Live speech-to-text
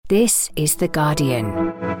This is The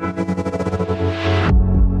Guardian.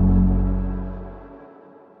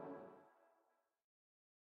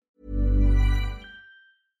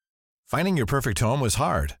 Finding your perfect home was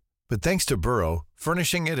hard, but thanks to Burrow,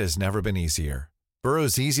 furnishing it has never been easier.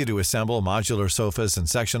 Burrow's easy-to-assemble modular sofas and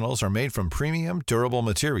sectionals are made from premium, durable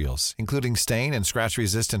materials, including stain and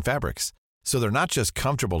scratch-resistant fabrics. So they're not just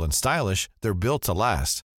comfortable and stylish, they're built to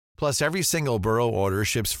last. Plus, every single Burrow order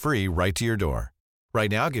ships free right to your door. Right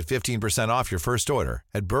now, get 15% off your first order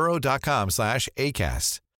at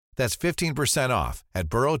burrow.com/ACAST. That's 15% off at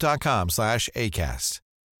burrow.com/ACAST.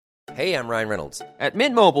 Hey, I'm Ryan Reynolds. At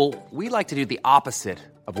Mint Mobile, we like to do the opposite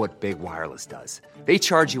of what Big Wireless does. They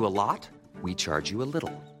charge you a lot, we charge you a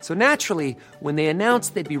little. So naturally, when they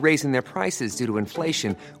announced they'd be raising their prices due to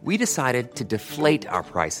inflation, we decided to deflate our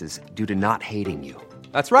prices due to not hating you.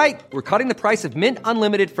 That's right. We're cutting the price of Mint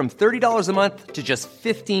Unlimited from $30 a month to just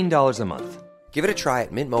 $15 a month. Give it a try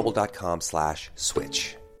at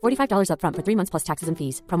mintmobile.com/switch. $45 up front for 3 months plus taxes and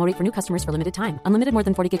fees. Promo rate for new customers for limited time. Unlimited more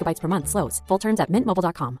than 40 gigabytes per month. Slows full terms at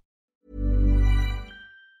mintmobile.com.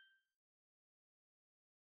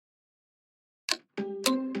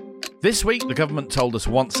 This week, the government told us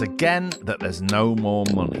once again that there's no more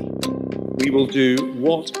money. We will do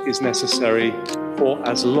what is necessary for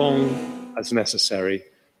as long as necessary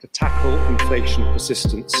to tackle inflation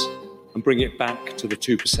persistence and bring it back to the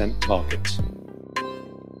 2% target.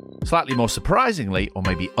 Slightly more surprisingly, or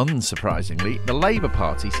maybe unsurprisingly, the Labour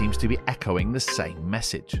Party seems to be echoing the same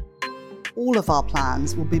message. All of our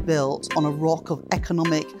plans will be built on a rock of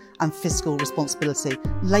economic and fiscal responsibility.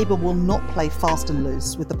 Labour will not play fast and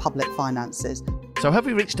loose with the public finances. So have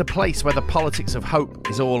we reached a place where the politics of hope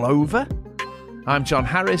is all over? I'm John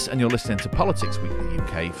Harris, and you're listening to Politics Weekly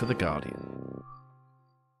UK for The Guardian.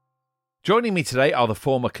 Joining me today are the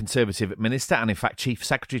former Conservative Minister and, in fact, Chief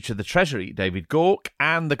Secretary to the Treasury, David Gauke,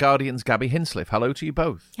 and The Guardian's Gabby Hinsliff. Hello to you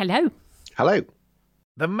both. Hello. Hello.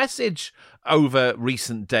 The message over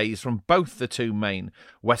recent days from both the two main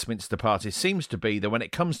Westminster parties seems to be that when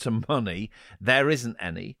it comes to money, there isn't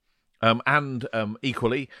any. And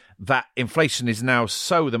equally, that inflation is now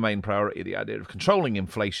so the main priority, the idea of controlling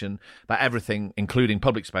inflation, that everything, including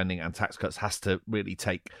public spending and tax cuts, has to really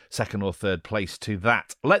take second or third place to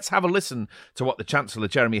that. Let's have a listen to what the Chancellor,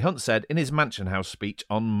 Jeremy Hunt, said in his Mansion House speech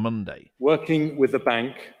on Monday. Working with the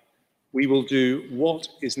bank, we will do what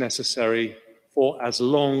is necessary for as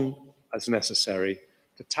long as necessary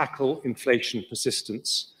to tackle inflation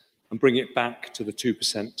persistence and bring it back to the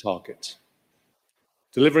 2% target.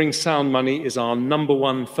 Delivering sound money is our number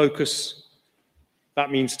one focus.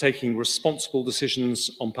 That means taking responsible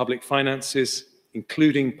decisions on public finances,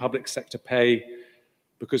 including public sector pay,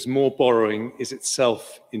 because more borrowing is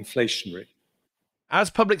itself inflationary. As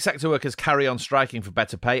public sector workers carry on striking for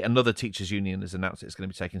better pay, another teachers' union has announced it's going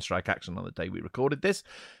to be taking strike action on the day we recorded this.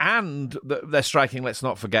 And they're striking, let's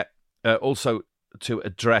not forget, also to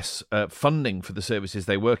address funding for the services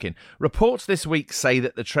they work in. Reports this week say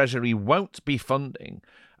that the Treasury won't be funding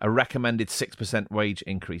a recommended 6% wage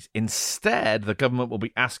increase. Instead, the government will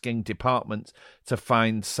be asking departments to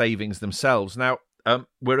find savings themselves. Now,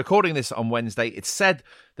 we're recording this on Wednesday. It's said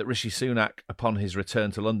that Rishi Sunak, upon his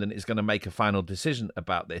return to London, is going to make a final decision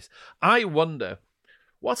about this. I wonder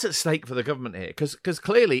what's at stake for the government here, because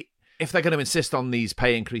clearly, if they're going to insist on these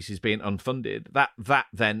pay increases being unfunded, that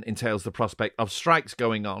then entails the prospect of strikes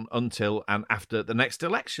going on until and after the next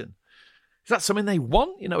election. Is that something they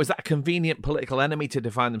want? Is that a convenient political enemy to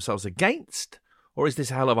define themselves against? Or is this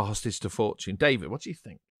a hell of a hostage to fortune? David, what do you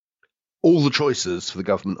think? All the choices for the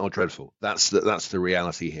government are dreadful. That's the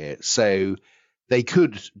reality here. So they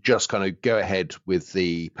could just kind of go ahead with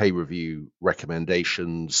the pay review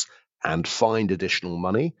recommendations and find additional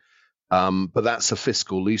money. But that's a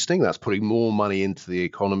fiscal loosening. That's putting more money into the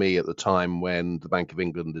economy at the time when the Bank of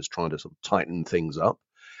England is trying to sort of tighten things up.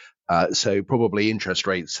 So probably interest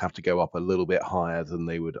rates have to go up a little bit higher than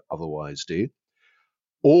they would otherwise do.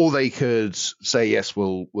 Or they could say, yes,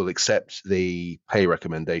 we'll accept the pay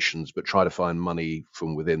recommendations, but try to find money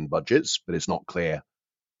from within budgets. But it's not clear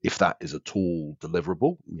if that is at all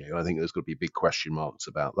deliverable. I think there's got to be big question marks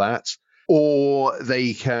about that. Or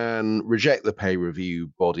they can reject the pay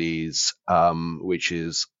review bodies, which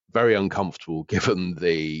is very uncomfortable given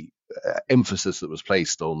the emphasis that was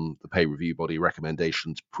placed on the pay review body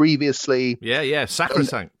recommendations previously. Yeah,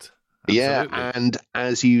 sacrosanct. Yeah, and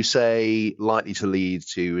as you say, likely to lead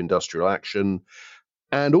to industrial action.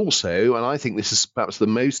 And also, and I think this is perhaps the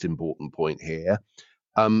most important point here,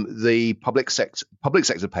 the public sector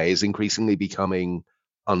pay is increasingly becoming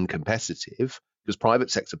uncompetitive because private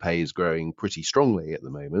sector pay is growing pretty strongly at the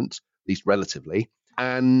moment, at least relatively.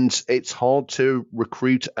 And it's hard to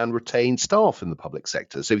recruit and retain staff in the public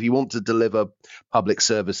sector. So if you want to deliver public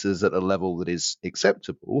services at a level that is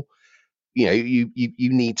acceptable, you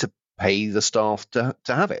need to pay the staff to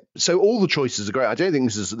have it. So all the choices are great. I don't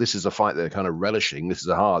think this is a fight they're kind of relishing. This is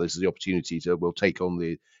the opportunity we'll take on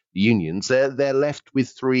the unions. They're left with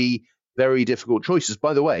three very difficult choices.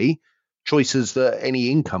 By the way, choices that any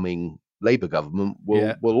incoming Labour government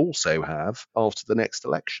will also have after the next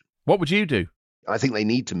election. What would you do? I think they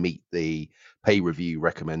need to meet the pay review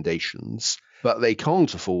recommendations, but they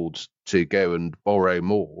can't afford to go and borrow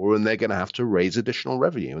more, and they're going to have to raise additional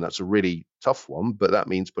revenue. And that's a really tough one, but that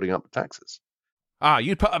means putting up taxes.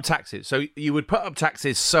 You'd put up taxes. So you would put up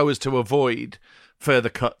taxes so as to avoid further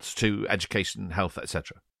cuts to education, health,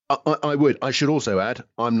 etc. I would. I should also add,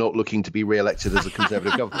 I'm not looking to be re-elected as a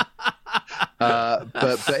Conservative government.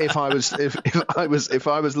 But if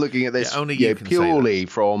I was looking at this purely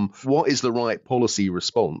from what is the right policy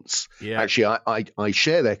response, actually I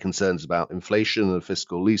share their concerns about inflation and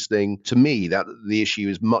fiscal loosening. To me, that the issue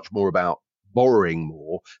is much more about borrowing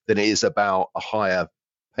more than it is about a higher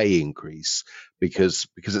pay increase, because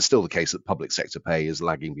it's still the case that public sector pay is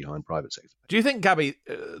lagging behind private sector pay. Do you think, Gabby,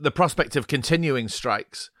 the prospect of continuing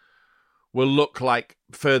strikes will look like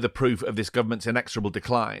further proof of this government's inexorable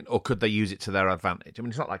decline, or could they use it to their advantage? I mean,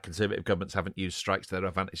 it's not like Conservative governments haven't used strikes to their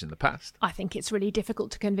advantage in the past. I think it's really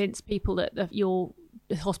difficult to convince people that your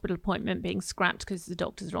hospital appointment being scrapped because the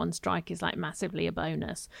doctors are on strike is like massively a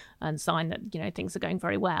bonus and sign that, things are going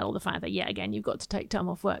very well, or the fact that, again, you've got to take time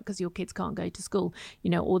off work because your kids can't go to school,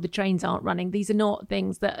 or the trains aren't running. These are not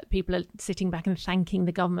things that people are sitting back and thanking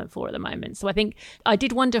the government for at the moment. So I think I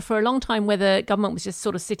did wonder for a long time whether government was just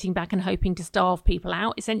sort of sitting back and hoping to starve people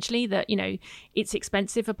out, essentially, that, it's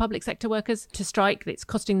expensive for public sector workers to strike, that it's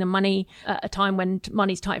costing them money at a time when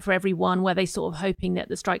money's tight for everyone, where they sort of hoping that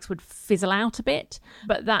the strikes would fizzle out a bit.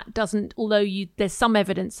 But that doesn't, although there's some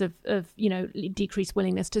evidence of decreased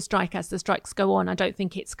willingness to strike as the strikes go on, I don't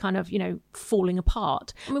think it's kind of, falling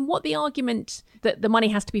apart. I mean, what the argument that the money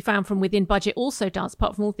has to be found from within budget also does,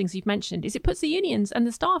 apart from all things you've mentioned, is it puts the unions and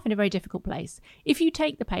the staff in a very difficult place. If you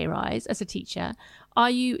take the pay rise as a teacher, are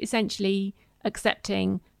you essentially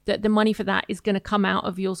accepting that the money for that is going to come out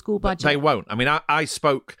of your school budget? They won't. I mean, I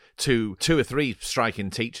spoke to 2 or 3 striking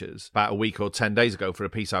teachers about a week or 10 days ago for a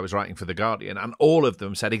piece I was writing for The Guardian, and all of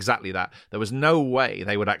them said exactly that. There was no way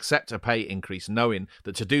they would accept a pay increase knowing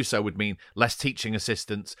that to do so would mean less teaching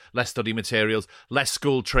assistants, less study materials, less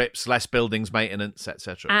school trips, less buildings maintenance,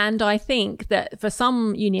 etc. And I think that for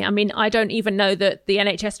some union, I mean, I don't even know that the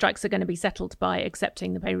NHS strikes are going to be settled by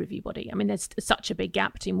accepting the pay review body. I mean, there's such a big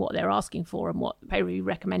gap between what they're asking for and what the pay review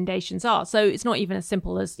recommendations are. So it's not even as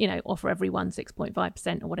simple as, offer everyone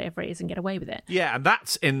 6.5% or whatever it is and get away with it. Yeah, and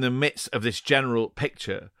that's in the midst of this general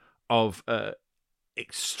picture of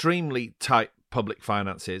extremely tight public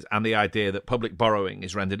finances and the idea that public borrowing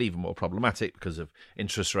is rendered even more problematic because of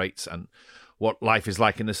interest rates and what life is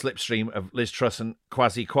like in the slipstream of Liz Truss and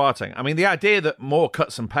Kwasi Kwarteng. I mean, the idea that more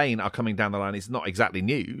cuts and pain are coming down the line is not exactly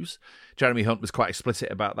news. Jeremy Hunt was quite explicit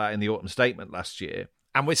about that in the autumn statement last year.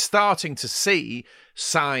 And we're starting to see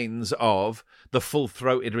signs of the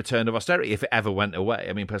full-throated return of austerity, if it ever went away.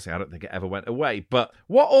 I mean, personally, I don't think it ever went away. But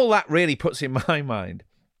what all that really puts in my mind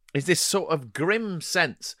is this sort of grim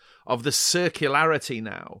sense of the circularity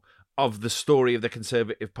now of the story of the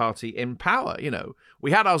Conservative Party in power.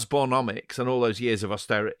 We had Osborneomics and all those years of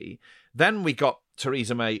austerity. Then we got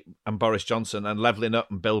Theresa May and Boris Johnson and levelling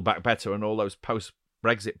up and Build Back Better and all those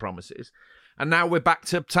post-Brexit promises. And now we're back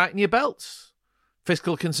to tighten your belts.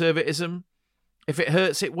 Fiscal conservatism, if it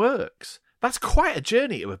hurts, it works. That's quite a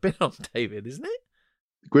journey to have been on, David, isn't it?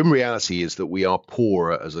 The grim reality is that we are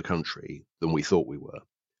poorer as a country than we thought we were.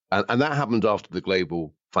 And that happened after the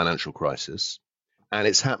global financial crisis. And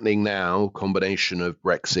it's happening now, combination of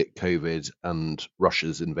Brexit, COVID, and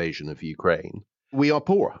Russia's invasion of Ukraine. We are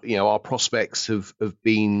poor. Our prospects have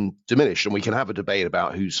been diminished. And we can have a debate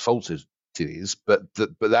about whose fault it is, but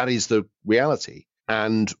that is the reality.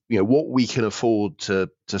 And what we can afford to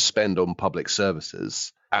spend on public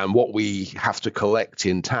services and what we have to collect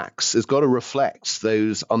in tax has got to reflect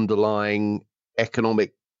those underlying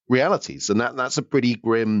economic realities. And that's a pretty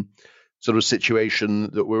grim sort of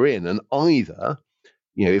situation that we're in. And either,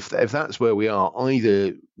 if that's where we are,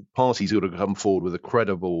 either parties got to come forward with a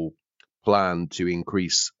credible plan to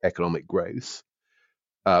increase economic growth,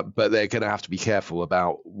 but they're going to have to be careful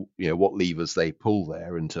about what levers they pull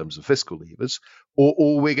there in terms of fiscal levers,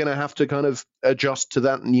 or we're going to have to kind of adjust to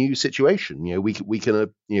that new situation. We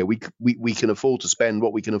can afford to spend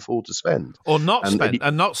what we can afford to spend, or not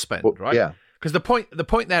spend, right? Yeah. Because the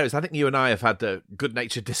point there is, I think you and I have had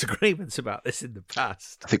good-natured disagreements about this in the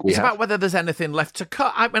past. I think we it's have. about whether there's anything left to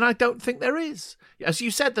cut. I mean, I don't think there is. As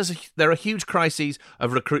you said, there are huge crises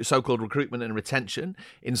of so-called recruitment and retention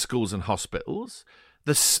in schools and hospitals.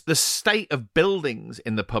 The state of buildings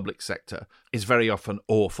in the public sector is very often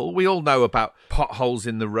awful. We all know about potholes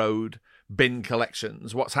in the road, bin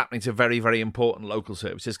collections, what's happening to very, very important local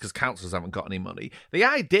services because councils haven't got any money. The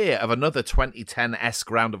idea of another 2010-esque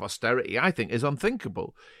round of austerity, I think, is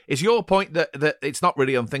unthinkable. Is your point that it's not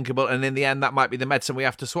really unthinkable and in the end that might be the medicine we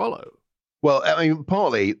have to swallow? Well, I mean,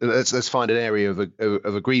 partly, let's find an area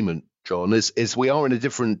of agreement, John, is we are in a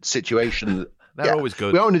different situation. They're always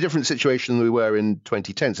good. We are in a different situation than we were in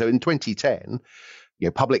 2010. So in 2010,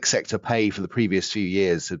 public sector pay for the previous few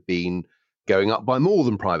years had been going up by more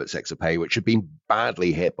than private sector pay, which had been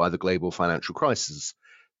badly hit by the global financial crisis.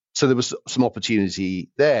 So there was some opportunity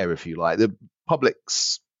there, if you like. The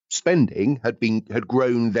public's spending had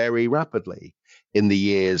grown very rapidly in the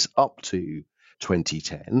years up to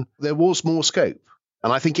 2010. There was more scope.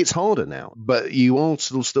 And I think it's harder now, but you are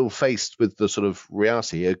still faced with the sort of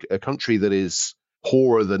reality, a country that is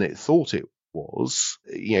poorer than it thought it was,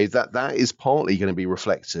 that is partly going to be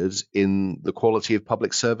reflected in the quality of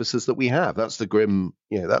public services that we have. That's the grim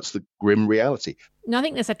reality. No, I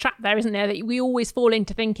think there's a trap there, isn't there, that we always fall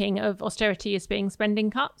into thinking of austerity as being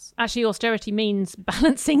spending cuts. Actually, austerity means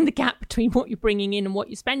balancing the gap between what you're bringing in and what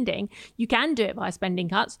you're spending. You can do it via spending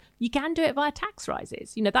cuts. You can do it via tax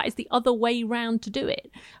rises. That is the other way round to do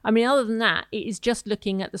it. I mean, other than that, it is just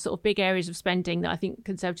looking at the sort of big areas of spending that I think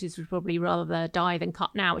Conservatives would probably rather die than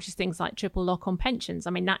cut now, which is things like triple lock on pensions.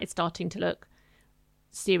 I mean, that is starting to look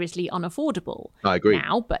seriously unaffordable. I agree.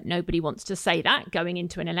 Now, but nobody wants to say that going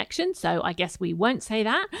into an election, so I guess we won't say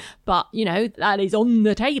that. But, that is on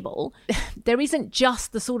the table. There isn't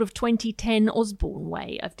just the sort of 2010 Osborne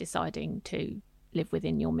way of deciding to live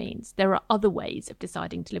within your means. There are other ways of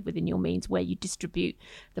deciding to live within your means where you distribute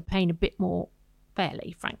the pain a bit more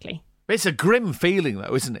fairly, frankly. It's a grim feeling,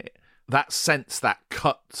 though, isn't it? That sense that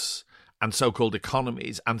cuts and so-called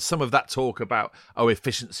economies, and some of that talk about,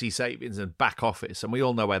 efficiency savings and back office, and we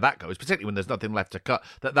all know where that goes, particularly when there's nothing left to cut,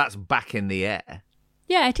 that's back in the air.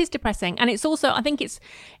 Yeah, it is depressing. And it's also, I think it's,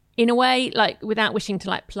 in a way, like, without wishing to,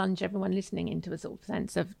 like, plunge everyone listening into a sort of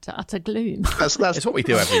sense of utter gloom. That's what we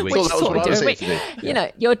do every week. Which is what we do every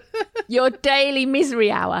week. Your daily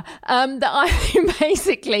misery hour. That I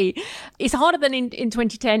basically, it's harder than in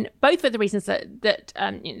 2010, both for the reasons that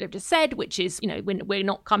they've just said, which is, we're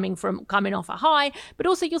not coming off a high, but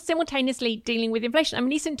also you're simultaneously dealing with inflation. I mean,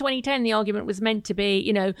 at least in 2010, the argument was meant to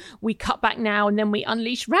be, we cut back now and then we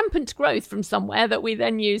unleash rampant growth from somewhere that we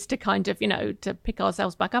then use to kind of, to pick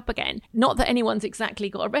ourselves back up again. Not that anyone's exactly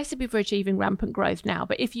got a recipe for achieving rampant growth now,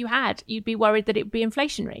 but if you had, you'd be worried that it would be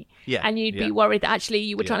inflationary. Yeah. And you'd be worried that actually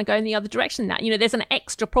you were trying to go in the other direction. That, there's an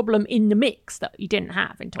extra problem in the mix that you didn't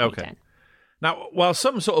have in 2010. Okay. Now, while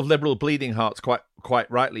some sort of liberal bleeding hearts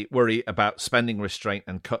quite rightly worry about spending restraint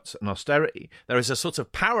and cuts and austerity, there is a sort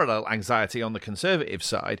of parallel anxiety on the Conservative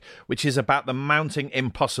side, which is about the mounting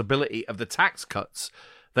impossibility of the tax cuts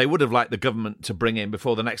they would have liked the government to bring in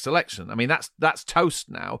before the next election. I mean, that's toast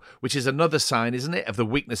now, which is another sign, isn't it, of the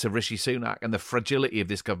weakness of Rishi Sunak and the fragility of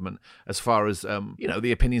this government as far as,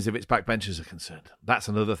 the opinions of its backbenchers are concerned. That's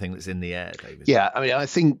another thing that's in the air, David. Yeah, I mean, I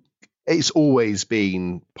think it's always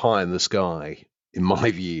been pie in the sky, in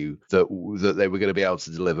my view, that they were going to be able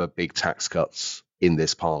to deliver big tax cuts in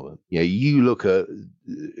this parliament. You look at,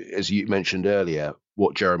 as you mentioned earlier,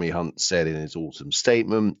 what Jeremy Hunt said in his autumn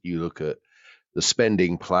statement. You look at the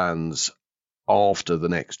spending plans after the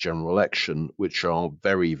next general election, which are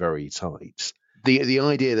very, very tight. The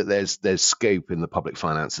idea that there's scope in the public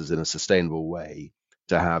finances in a sustainable way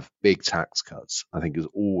to have big tax cuts, I think, has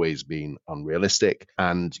always been unrealistic.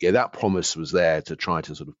 And that promise was there to try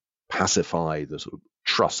to sort of pacify the sort of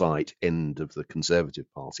Trussite end of the Conservative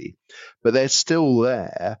Party. But they're still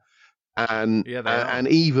there. And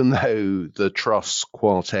even though the Truss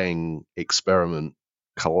Kwarteng experiment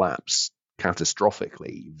collapsed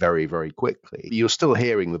catastrophically very, very quickly, you're still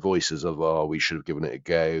hearing the voices of, we should have given it a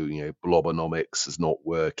go, Blobonomics is not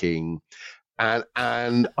working. And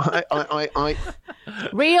I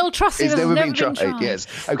real Truss has never been tried. Yes,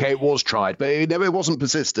 okay, it was tried, but it wasn't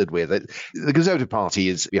persisted with. The Conservative Party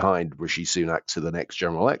is behind Rishi Sunak to the next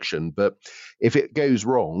general election, but if it goes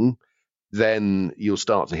wrong, then you'll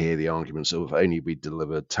start to hear the arguments of only we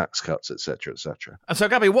delivered tax cuts, etc., etc. And so,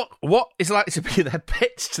 Gabby, what is likely to be their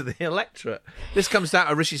pitch to the electorate? This comes down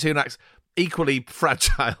to Rishi Sunak's equally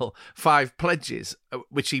fragile 5 pledges,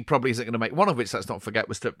 which he probably isn't going to make. One of which, let's not forget,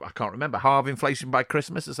 was to, I can't remember, halve inflation by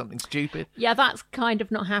Christmas or something stupid. Yeah, that's kind of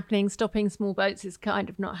not happening. Stopping small boats is kind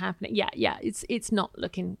of not happening. Yeah, it's not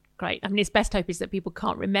looking great. I mean, his best hope is that people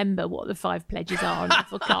can't remember what the 5 pledges are and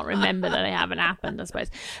therefore can't remember that they haven't happened, I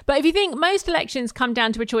suppose. But if you think most elections come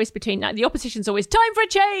down to a choice between, like, the opposition's always, time for a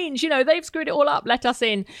change, they've screwed it all up, let us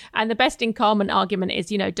in. And the best incumbent argument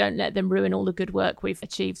is, don't let them ruin all the good work we've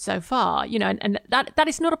achieved so far. And that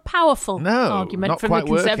is not a powerful argument from the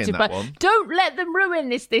Conservative, but don't let them ruin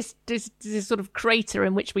this sort of crater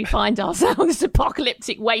in which we find ourselves, this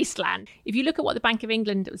apocalyptic wasteland. If you look at what the Bank of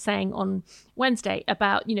England was saying on Wednesday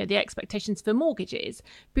about, the expectations for mortgages,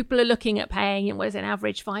 people are looking at paying, what is it, an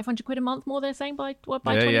average £500 a month more, they're saying, by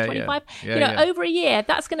 2025. Over a year,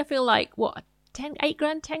 that's going to feel like, what, 8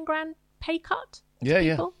 grand, 10 grand pay cut to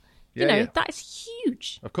people? That is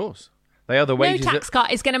huge. Of course. They are the wages. No tax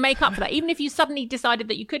cut is going to make up for that. Even if you suddenly decided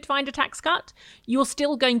that you could find a tax cut, you're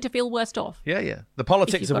still going to feel worse off. Yeah. The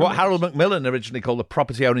politics of what Harold Macmillan originally called the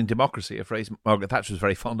property-owning democracy, a phrase Margaret Thatcher was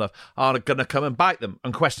very fond of, are going to come and bite them,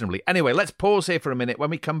 unquestionably. Anyway, let's pause here for a minute.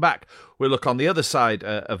 When we come back, we'll look on the other side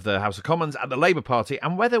of the House of Commons at the Labour Party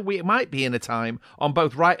and whether we might be in a time on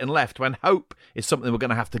both right and left when hope is something we're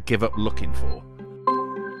going to have to give up looking for.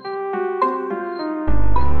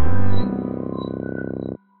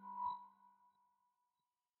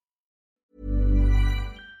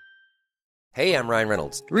 Hey, I'm Ryan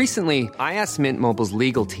Reynolds. Recently, I asked Mint Mobile's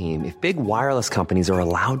legal team if big wireless companies are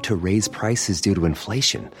allowed to raise prices due to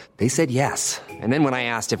inflation. They said yes. And then when I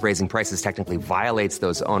asked if raising prices technically violates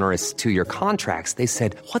those onerous 2-year contracts, they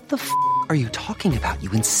said, "What the f*** are you talking about,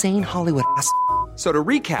 you insane Hollywood ass?" So to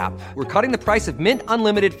recap, we're cutting the price of Mint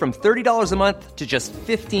Unlimited from $30 a month to just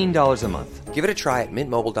 $15 a month. Give it a try at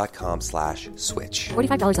mintmobile.com/switch.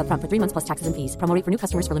 $45 up front for 3 months plus taxes and fees. Promo rate for new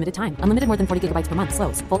customers for limited time. Unlimited more than 40 gigabytes per month.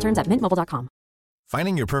 Slows full terms at mintmobile.com.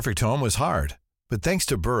 Finding your perfect home was hard, but thanks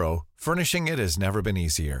to Burrow, furnishing it has never been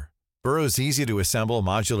easier. Burrow's easy-to-assemble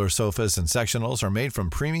modular sofas and sectionals are made from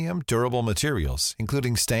premium, durable materials,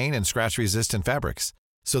 including stain and scratch-resistant fabrics.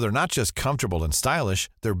 So they're not just comfortable and stylish,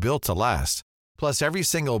 they're built to last. Plus, every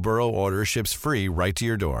single Burrow order ships free right to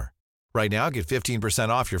your door. Right now, get 15%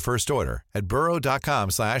 off your first order at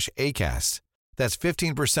burrow.com/ACAST. That's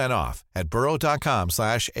 15% off at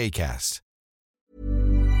burrow.com/ACAST.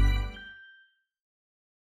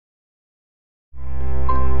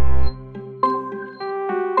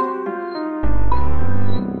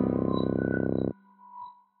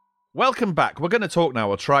 Welcome back. We're going to talk now,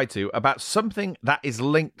 or try to, about something that is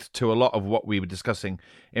linked to a lot of what we were discussing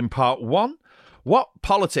in part 1. What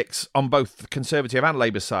politics on both the Conservative and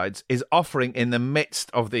Labour sides is offering in the midst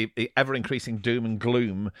of the ever-increasing doom and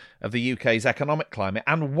gloom of the UK's economic climate,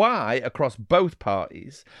 and why, across both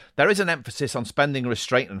parties, there is an emphasis on spending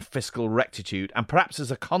restraint and fiscal rectitude, and perhaps as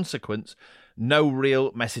a consequence, no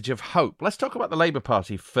real message of hope. Let's talk about the Labour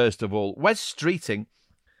Party first of all. Wes Streeting,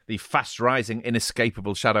 the fast-rising,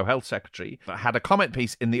 inescapable Shadow Health Secretary, had a comment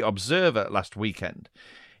piece in The Observer last weekend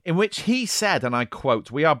in which he said, and I quote,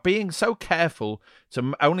 "We are being so careful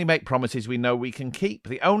to only make promises we know we can keep.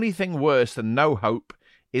 The only thing worse than no hope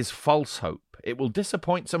is false hope. It will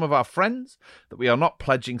disappoint some of our friends that we are not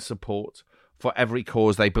pledging support for every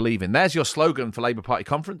cause they believe in." There's your slogan for Labour Party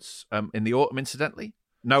conference in the autumn, incidentally.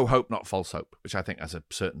 No hope, not false hope, which I think has a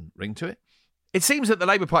certain ring to it. It seems that the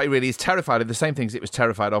Labour Party really is terrified of the same things it was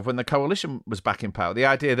terrified of when the coalition was back in power. The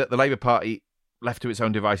idea that the Labour Party, left to its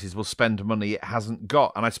own devices, will spend money it hasn't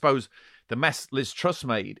got. And I suppose the mess Liz Truss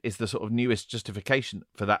made is the sort of newest justification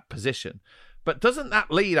for that position. But doesn't that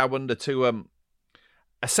lead, I wonder, to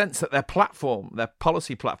a sense that their platform, their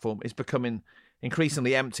policy platform, is becoming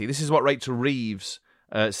increasingly empty? This is what Rachel Reeves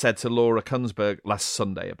said to Laura Kunsberg last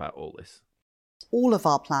Sunday about all this. All of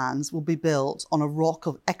our plans will be built on a rock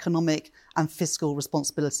of economic and fiscal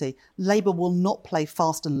responsibility. Labour will not play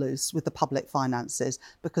fast and loose with the public finances,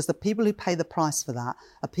 because the people who pay the price for that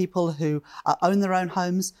are people who own their own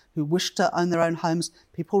homes, who wish to own their own homes,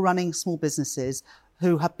 people running small businesses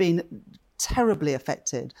who have been terribly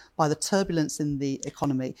affected by the turbulence in the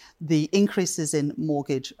economy, the increases in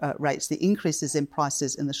mortgage rates, the increases in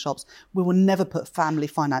prices in the shops. We will never put family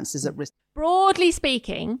finances at risk. Broadly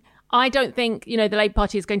speaking, I don't think, the Labour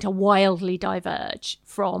Party is going to wildly diverge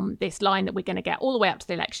from this line that we're going to get all the way up to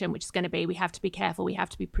the election, which is going to be, we have to be careful, we have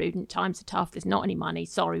to be prudent, times are tough, there's not any money,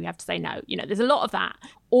 sorry, we have to say no. There's a lot of that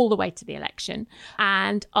all the way to the election.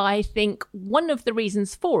 And I think one of the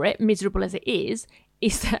reasons for it, miserable as it is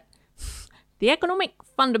that the economic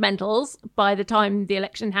fundamentals by the time the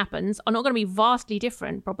election happens are not going to be vastly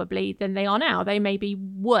different probably than they are now. They may be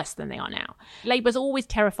worse than they are now. Labour's always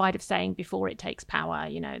terrified of saying before it takes power,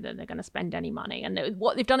 that they're going to spend any money. And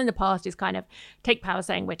what they've done in the past is kind of take power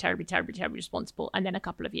saying we're terribly, terribly, terribly responsible, and then a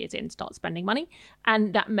couple of years in start spending money.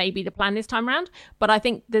 And that may be the plan this time around. But I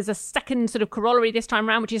think there's a second sort of corollary this time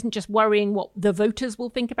around, which isn't just worrying what the voters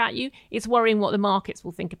will think about you. It's worrying what the markets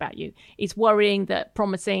will think about you. It's worrying that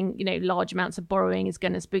promising, large amounts of borrowing is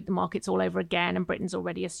going to spook the markets all over again, and Britain's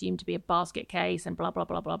already assumed to be a basket case and blah, blah,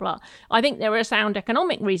 blah, blah, blah. I think there are sound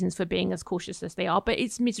economic reasons for being as cautious as they are, but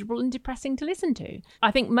it's miserable and depressing to listen to.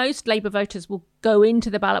 I think most Labour voters will go into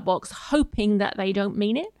the ballot box hoping that they don't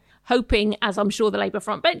mean it, hoping, as I'm sure the Labour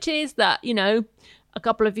front bench is, that, a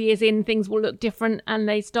couple of years in, things will look different and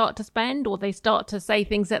they start to spend, or they start to say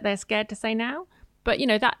things that they're scared to say now. But,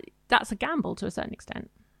 that's a gamble to a certain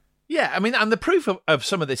extent. Yeah, I mean, and the proof of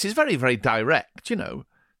some of this is very, very direct,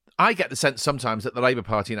 I get the sense sometimes that the Labour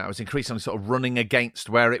Party now is increasingly sort of running against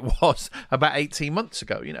where it was about 18 months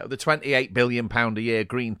ago. The £28 billion a year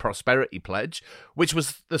Green Prosperity Pledge, which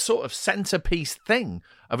was the sort of centrepiece thing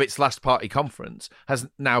of its last party conference, has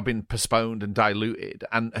now been postponed and diluted.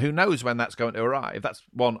 And who knows when that's going to arrive? That's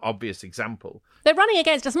one obvious example. They're running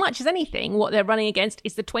against, as much as anything, what they're running against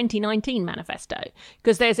is the 2019 manifesto.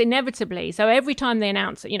 Because there's inevitably, so every time they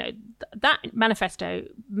announce, that manifesto,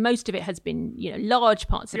 most of it has been, large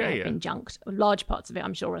parts of it have been junked. Large parts of it,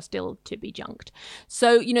 I'm sure, are still to be junked.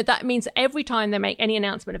 So, that means every time they make any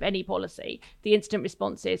announcement of any policy, the instant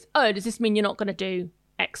response is, oh, does this mean you're not going to do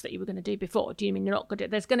X that you were going to do before? Do you mean you're not going to?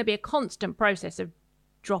 There's going to be a constant process of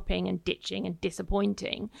dropping and ditching and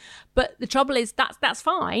disappointing. But the trouble is that's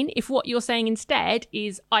fine if what you're saying instead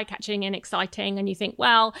is eye-catching and exciting, and you think,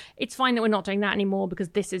 well, it's fine that we're not doing that anymore because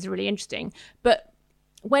this is really interesting. But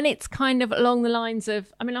when it's kind of along the lines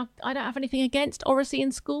of, I don't have anything against oracy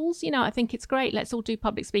in schools. I think it's great. Let's all do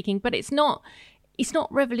public speaking. But it's not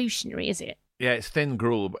revolutionary, is it? Yeah, it's thin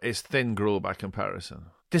gruel. It's thin gruel by comparison.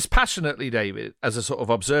 Dispassionately, David, as a sort of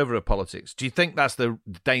observer of politics, do you think that's the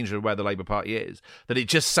danger of where the Labour Party is? That it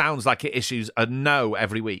just sounds like it issues a no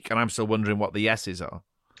every week, and I'm still wondering what the yeses are.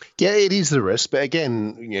 Yeah, it is the risk, but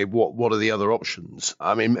again, what are the other options?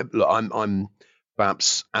 I mean, look, I'm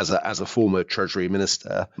perhaps as a former Treasury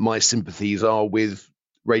Minister, my sympathies are with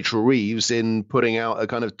Rachel Reeves in putting out a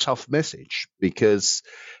kind of tough message, because,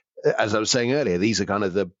 as I was saying earlier, these are kind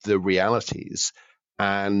of the realities.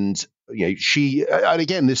 And and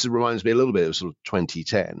again, this reminds me a little bit of sort of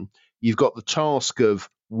 2010. You've got the task of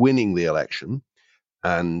winning the election,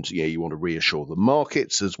 and you want to reassure the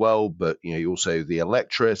markets as well, but also the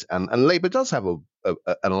electorate. And Labour does have an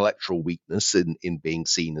electoral weakness in being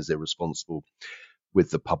seen as irresponsible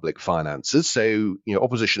with the public finances. So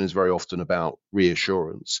opposition is very often about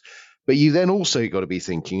reassurance, but you then also got to be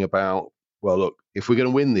thinking about, well, look, if we're going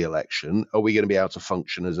to win the election, are we going to be able to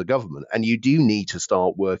function as a government? And you do need to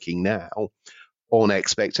start working now on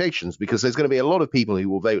expectations, because there's going to be a lot of people who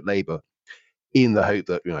will vote Labour in the hope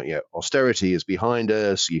that, austerity is behind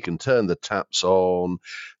us, you can turn the taps on,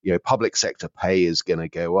 public sector pay is going to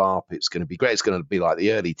go up, it's going to be great, it's going to be like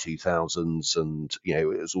the early 2000s, and,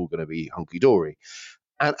 it's all going to be hunky-dory.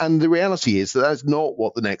 And the reality is that that's not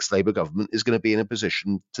what the next Labour government is going to be in a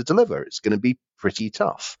position to deliver. It's going to be pretty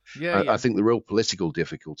tough. I think the real political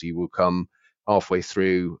difficulty will come halfway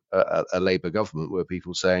through a Labour government, where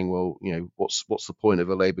people saying, well, what's the point of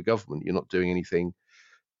a Labour government? You're not doing anything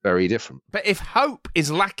very different. But if hope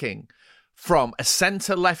is lacking from a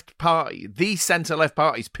centre-left party, the centre-left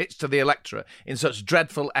parties pitched to the electorate in such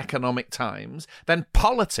dreadful economic times, then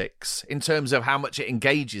politics, in terms of how much it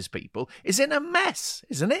engages people, is in a mess,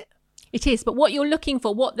 isn't it? It is, but what you're looking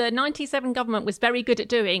for, what the 97 government was very good at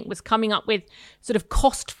doing, was coming up with sort of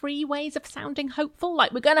cost-free ways of sounding hopeful.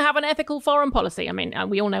 Like, we're going to have an ethical foreign policy. I mean,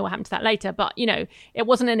 we all know what happened to that later, but, it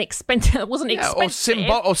wasn't an expensive, it wasn't expensive.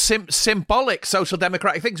 Or symbolic social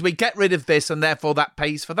democratic things. We get rid of this and therefore that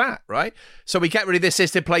pays for that, right? So we get rid of the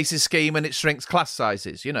assisted places scheme and it shrinks class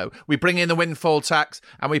sizes. We bring in the windfall tax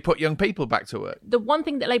and we put young people back to work. The one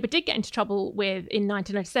thing that Labour did get into trouble with in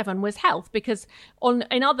 1997 was health, because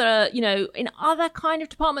in other kind of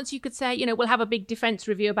departments, you could say, we'll have a big defence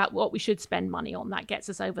review about what we should spend money on. That gets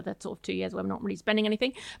us over the sort of 2 years where we're not really spending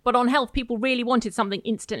anything. But on health, people really wanted something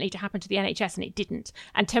instantly to happen to the NHS, and it didn't.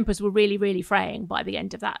 And tempers were really, really fraying by the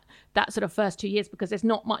end of that sort of first 2 years, because there's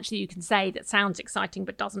not much that you can say that sounds exciting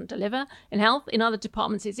but doesn't deliver in health. In other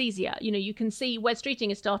departments, it's easier. You can see Wes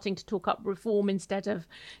Streeting is starting to talk up reform instead of,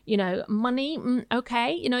 money.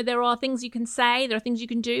 Okay. There are things you can say, there are things you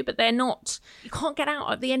can do, but they're not, you can't get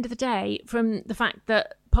out at the end of the day from the fact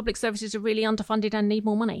that public services are really underfunded and need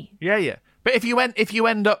more money. Yeah. But if you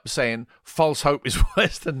end up saying false hope is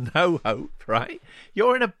worse than no hope, right?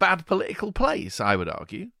 You're in a bad political place, I would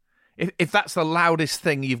argue. If that's the loudest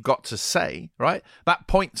thing you've got to say, right, that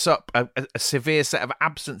points up a severe set of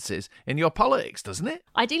absences in your politics, doesn't it?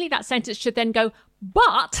 Ideally, that sentence should then go,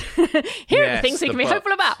 but here are the things we can be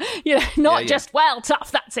hopeful about. Not just, well,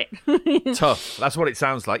 tough, that's it. Tough. That's what it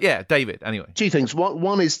sounds like. Yeah, David, anyway. Two things.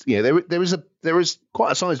 One is, there is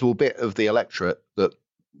quite a sizable bit of the electorate that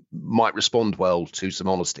might respond well to some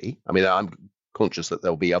honesty. I mean, I'm conscious that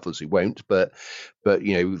there'll be others who won't, but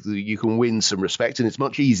you can win some respect, and it's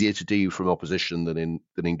much easier to do from opposition than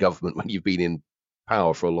in government when you've been in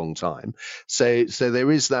power for a long time. So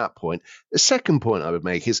there is that point. The second point I would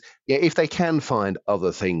make is, if they can find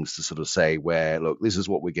other things to sort of say where, look, this is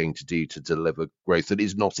what we're going to do to deliver growth that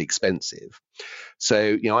is not expensive.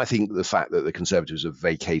 So, I think the fact that the Conservatives have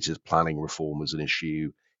vacated planning reform as an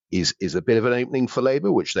issue is a bit of an opening for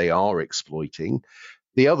Labour, which they are exploiting.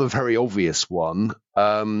 The other very obvious one,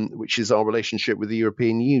 which is our relationship with the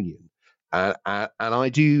European Union. And I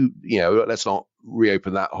do, let's not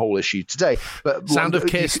reopen that whole issue today. But sound of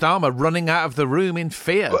Keir Starmer running out of the room in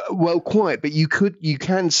fear. Well, quite. But you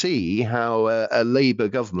can see how a Labour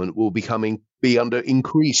government will be under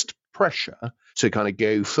increased pressure to kind of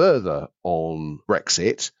go further on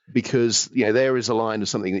Brexit, because there is a line of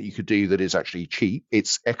something that you could do that is actually cheap.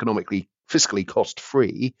 It's fiscally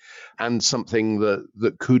cost-free, and something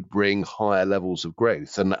that could bring higher levels of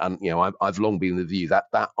growth. And I've long been of the view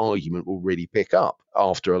that argument will really pick up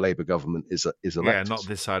after a Labour government is elected. Yeah, not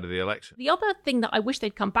this side of the election. The other thing that I wish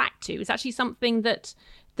they'd come back to is actually something that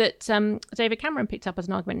David Cameron picked up as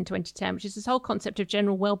an argument in 2010, which is this whole concept of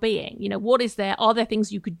general well-being. What is there? Are there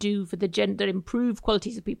things you could do for that improve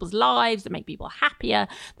qualities of people's lives, that make people happier,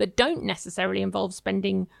 that don't necessarily involve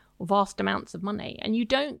spending vast amounts of money? And you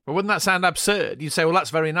don't... Well, wouldn't that sound absurd? You'd say, well,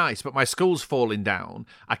 that's very nice, but my school's falling down.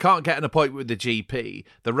 I can't get an appointment with the GP.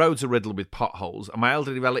 The roads are riddled with potholes, and my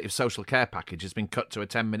elderly relative's social care package has been cut to a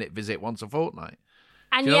 10-minute visit once a fortnight.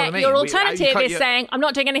 And yet your alternative is saying, I'm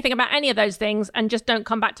not doing anything about any of those things, and just don't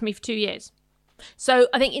come back to me for 2 years. So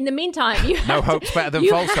I think in the meantime, no hope's better than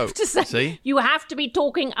false hope. See? You have to be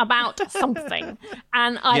talking about something.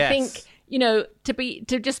 And I think,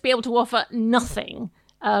 to just be able to offer nothing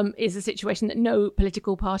is a situation that no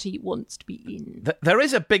political party wants to be in. There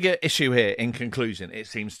is a bigger issue here, in conclusion, it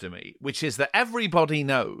seems to me, which is that everybody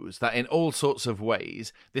knows that in all sorts of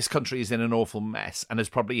ways, this country is in an awful mess and has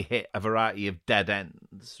probably hit a variety of dead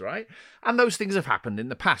ends, right? And those things have happened in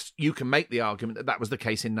the past. You can make the argument that that was the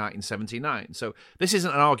case in 1979. So this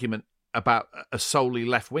isn't an argument about a solely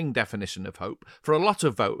left-wing definition of hope. For a lot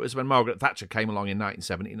of voters, when Margaret Thatcher came along in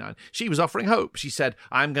 1979, she was offering hope. She said,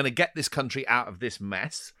 I'm going to get this country out of this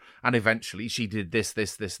mess. And eventually she did this,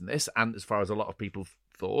 and this. And as far as a lot of people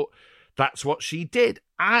thought, that's what she did.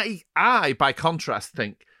 I, by contrast,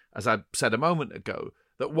 think, as I said a moment ago,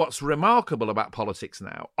 that what's remarkable about politics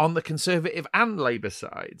now, on the Conservative and Labour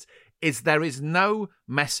sides, is there is no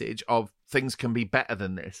message of things can be better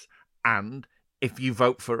than this. And if you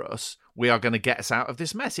vote for us, we are going to get us out of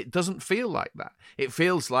this mess. It doesn't feel like that. It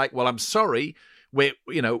feels like, well, I'm sorry,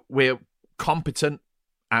 we're competent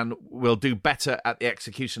and we'll do better at the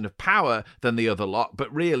execution of power than the other lot,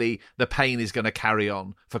 but really the pain is going to carry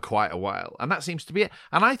on for quite a while. And that seems to be it.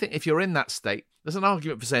 And I think if you're in that state, there's an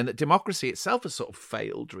argument for saying that democracy itself has sort of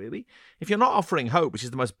failed, really. If you're not offering hope, which is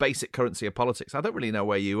the most basic currency of politics, I don't really know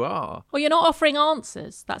where you are. Well, you're not offering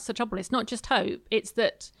answers. That's the trouble. It's not just hope. It's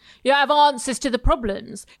that you have answers to the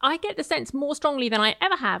problems. I get the sense more strongly than I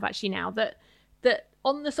ever have, actually, now, that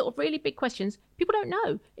on the sort of really big questions, people don't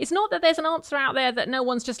know. It's not that there's an answer out there that no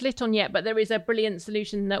one's just lit on yet, but there is a brilliant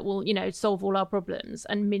solution that will, solve all our problems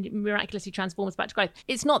and miraculously transform us back to growth.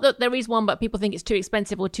 It's not that there is one, but people think it's too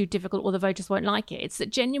expensive or too difficult or the voters won't like it. It's that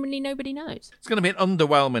genuinely nobody knows. It's going to be an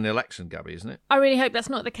underwhelming election, Gabby, isn't it? I really hope that's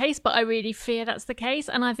not the case, but I really fear that's the case.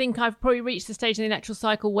 And I think I've probably reached the stage in the electoral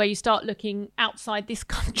cycle where you start looking outside this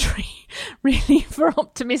country really for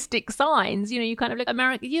optimistic signs. You kind of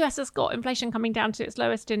look, the US has got inflation coming down to its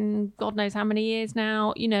lowest in God knows how many years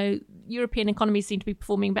now. European economies seem to be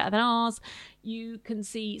performing better than ours. You can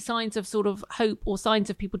see signs of sort of hope or signs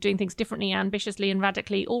of people doing things differently, ambitiously and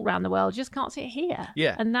radically all around the world. You just can't see it here.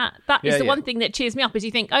 Yeah. And that is the one thing that cheers me up, is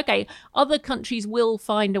you think, okay, other countries will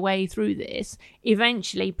find a way through this.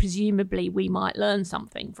 Eventually, presumably, we might learn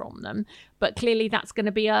something from them. But clearly that's going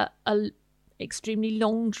to be a extremely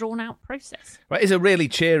long, drawn-out process. Right, it's a really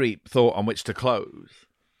cheery thought on which to close.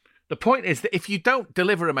 The point is that if you don't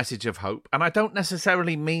deliver a message of hope, and I don't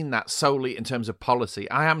necessarily mean that solely in terms of policy,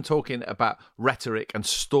 I am talking about rhetoric and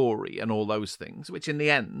story and all those things, which in the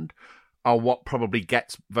end are what probably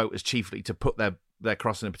gets voters chiefly to put their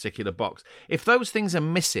cross in a particular box. If those things are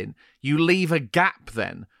missing, you leave a gap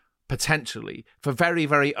then, potentially, for very,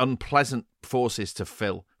 very unpleasant forces to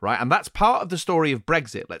fill, right? And that's part of the story of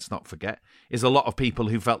Brexit, let's not forget, is a lot of people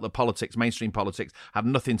who felt that politics, mainstream politics, had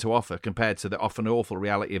nothing to offer compared to the often awful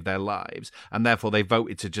reality of their lives, and therefore they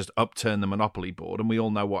voted to just upturn the monopoly board, and we all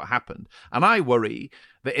know what happened. And I worry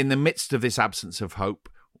that in the midst of this absence of hope,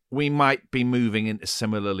 we might be moving into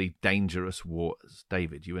similarly dangerous waters.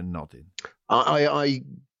 David, you were nodding. I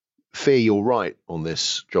fear you're right on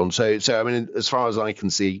this, John. So I mean, as far as I can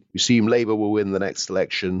see, we assume Labour will win the next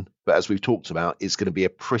election, but as we've talked about, it's going to be a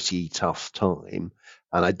pretty tough time,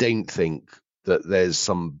 and I don't think that there's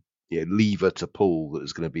some lever to pull that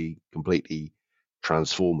is going to be completely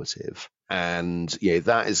transformative. And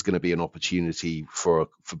that is going to be an opportunity for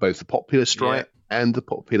both the populist right and the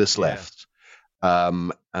populist left.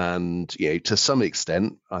 And to some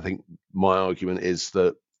extent, I think my argument is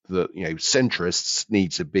that centrists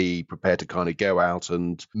need to be prepared to kind of go out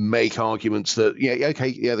and make arguments that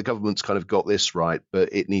the government's kind of got this right, but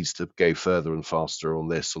it needs to go further and faster on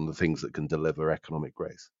the things that can deliver economic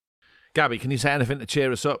growth. Gabby, can you say anything to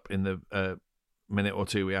cheer us up in the minute or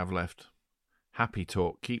two we have left? Happy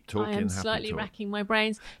talk. Keep talking. I am slightly racking my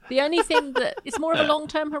brains. The only thing that it's more of a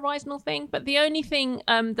long-term horizontal thing, but the only thing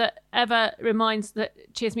that ever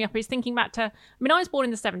cheers me up is thinking back to. I mean, I was born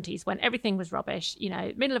in the 70s when everything was rubbish.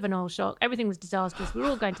 Middle of an oil shock, everything was disastrous. We were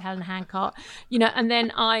all going to hell in a handcart. And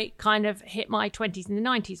then I kind of hit my 20s in the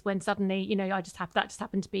 90s when suddenly, that just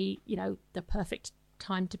happened to be, the perfect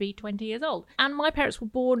time to be 20 years old. And my parents were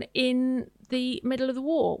born in the middle of the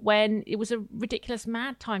war when it was a ridiculous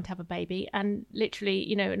mad time to have a baby and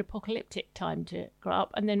literally an apocalyptic time to grow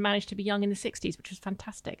up, and then managed to be young in the 60s, which was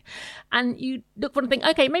fantastic. And you look for and think,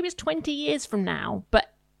 okay, maybe it's 20 years from now,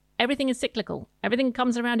 but everything is cyclical. Everything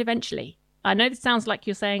comes around eventually. I know this sounds like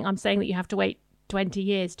I'm saying that you have to wait 20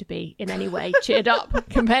 years to be in any way cheered up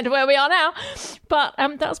compared to where we are now, but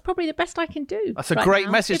that's probably the best I can do. That's a great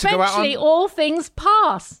message to go out on. Eventually all things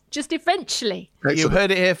pass, just eventually. You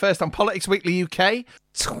heard it here first on Politics Weekly UK.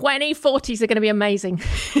 2040s are going to be amazing.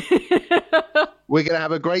 We're going to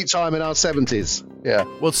have a great time in our 70s. Yeah.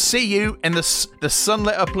 We'll see you in the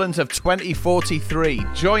sunlit uplands of 2043.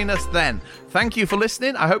 Join us then. Thank you for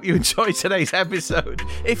listening. I hope you enjoyed today's episode.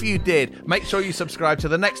 If you did, make sure you subscribe to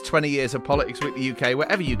the next 20 years of Politics Weekly UK,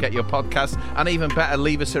 wherever you get your podcasts, and even better,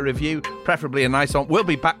 leave us a review, preferably a nice one. We'll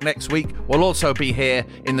be back next week. We'll also be here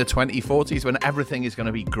in the 2040s when everything is going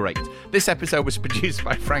to be great. This episode was produced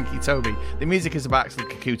by Frankie Toby. The music is by Axel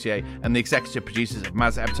Kakoutié, and the executive producers of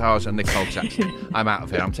Maz Ebtahaj and Nicole Jackson. I'm out of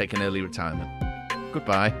here. I'm taking early retirement.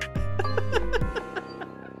 Goodbye.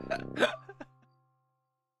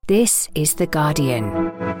 This is The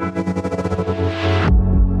Guardian.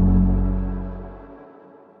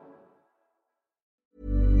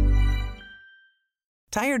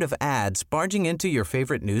 Tired of ads barging into your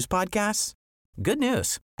favorite news podcasts? Good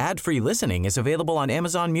news. Ad-free listening is available on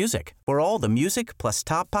Amazon Music for all the music plus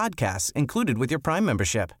top podcasts included with your Prime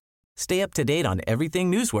membership. Stay up to date on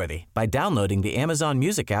everything newsworthy by downloading the Amazon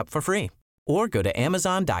Music app for free or go to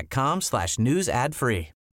amazon.com/news ad free.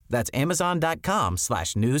 That's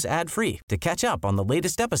amazon.com/news ad free to catch up on the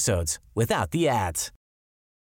latest episodes without the ads.